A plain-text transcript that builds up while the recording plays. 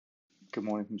Good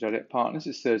morning from Zodiac Partners.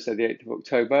 It's Thursday, the 8th of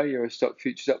October. Euro stock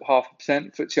futures up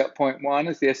 0.5%, FTSE up 0.1%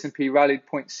 as the S&P rallied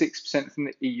 0.6% from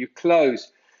the EU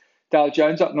close. Dow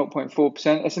Jones up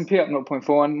 0.4%, S&P up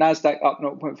 0.41%, Nasdaq up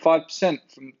 0.5%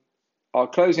 from our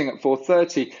closing at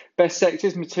 4:30. Best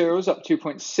sectors: materials up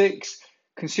 2.6%,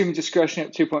 consumer discretionary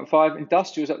up 2.5%,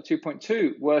 industrials up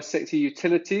 2.2%. Worst sector: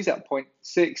 utilities up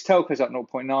 0.6%, telcos up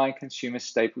 0.9%, consumer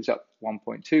staples up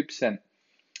 1.2%.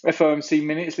 FOMC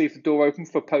minutes leave the door open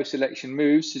for post-election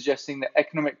moves, suggesting that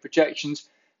economic projections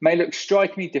may look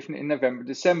strikingly different in November and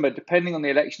December, depending on the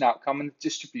election outcome and the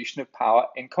distribution of power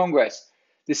in Congress.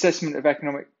 The assessment of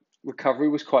economic recovery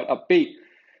was quite upbeat.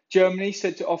 Germany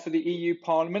said to offer the EU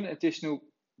Parliament an additional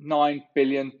 €9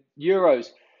 billion.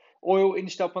 Oil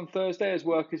inched up on Thursday as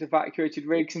workers evacuated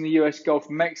rigs in the US Gulf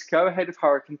of Mexico ahead of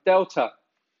Hurricane Delta.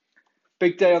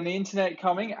 Big day on the internet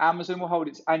coming. Amazon will hold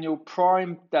its annual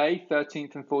Prime Day,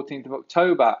 13th and 14th of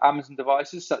October. Amazon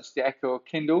devices such as the Echo or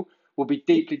Kindle will be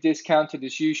deeply discounted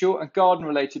as usual, and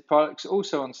garden-related products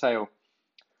also on sale.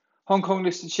 Hong Kong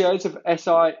listed shares of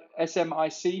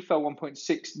SMIC fell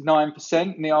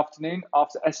 1.69% in the afternoon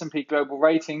after S&P Global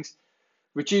Ratings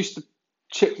reduced the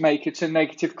chip maker to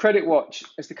negative credit watch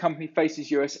as the company faces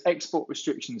US export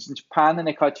restrictions. In Japan, the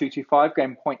Nikkei 225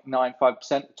 gained 0.95%,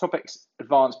 the TOPIX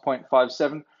advanced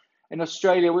 0.57%. In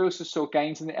Australia, we also saw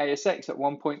gains in the ASX at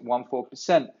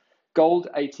 1.14%. Gold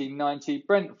 1890,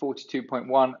 Brent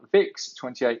 42.1, VIX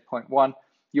 28.1,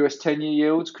 US 10-year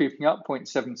yields creeping up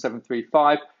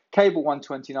 0.7735, cable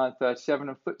 129.37,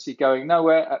 and FTSE going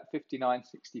nowhere at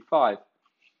 59.65.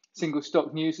 Single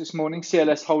stock news this morning: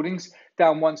 CLS Holdings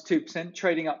down 1 to 2%.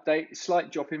 Trading update: slight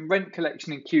drop in rent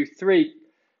collection in Q3.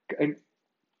 In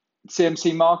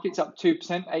CMC Markets up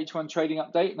 2%. H1 trading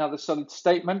update: another solid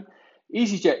statement.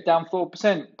 EasyJet down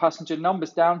 4%. Passenger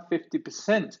numbers down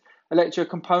 50%. Electro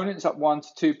Components up 1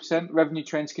 to 2%. Revenue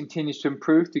trends continues to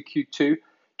improve to Q2.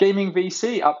 Gaming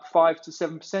VC up 5 to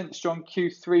 7%. Strong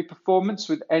Q3 performance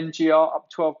with NGR up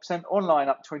 12%. Online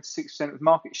up 26% with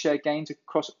market share gains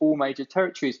across all major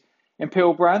territories.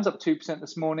 Imperial Brands up 2%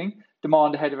 this morning.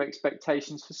 Demand ahead of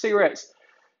expectations for cigarettes.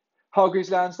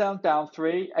 Hargreaves Lansdown down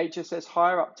 3%. HSS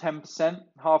higher up 10%.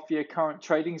 Half-year current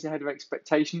trading is ahead of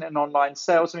expectation and online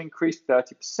sales have increased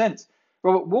 30%.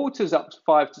 Robert Walters up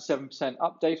 5 to 7%.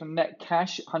 Update on net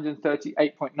cash: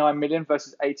 138.9 million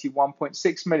versus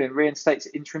 81.6 million. Reinstates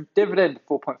interim dividend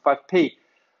 4.5p.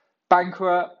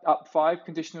 Bankera up 5%.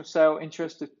 Conditional sale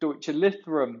interest of Deutsche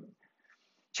Lithium.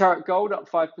 Chariot Gold up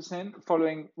 5%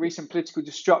 following recent political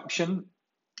disruption.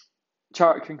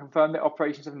 Chariot can confirm that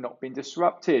operations have not been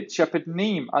disrupted. Shepherd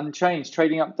Neame unchanged.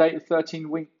 Trading update of 13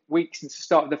 weeks since the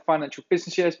start of the financial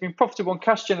business year has been profitable and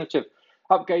cash generative.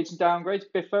 Upgrades and downgrades: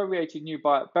 Biffa rated new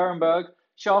buy at Berenberg,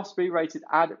 Shaftesbury rated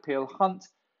add at Peel Hunt,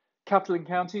 Capital &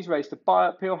 Counties raised to buy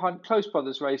at Peel Hunt, Close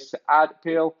Brothers raised to add at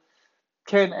Peel,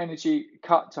 Cairn Energy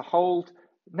cut to hold,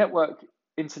 Network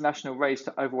International raised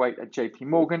to overweight at JP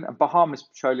Morgan, and Bahamas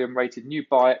Petroleum rated new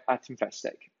buy at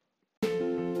Investec.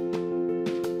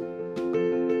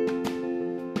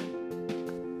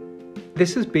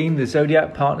 This has been the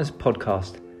Zodiac Partners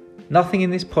podcast. Nothing in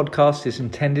this podcast is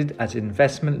intended as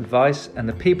investment advice, and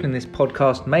the people in this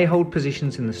podcast may hold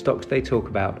positions in the stocks they talk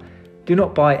about. Do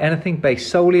not buy anything based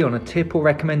solely on a tip or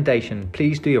recommendation.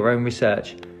 Please do your own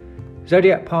research.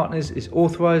 Zodiac Partners is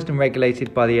authorised and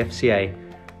regulated by the FCA.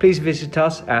 Please visit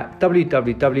us at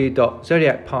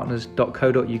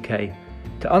www.zodiacpartners.co.uk.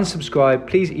 To unsubscribe,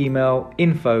 please email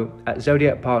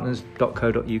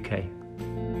info@zodiacpartners.co.uk.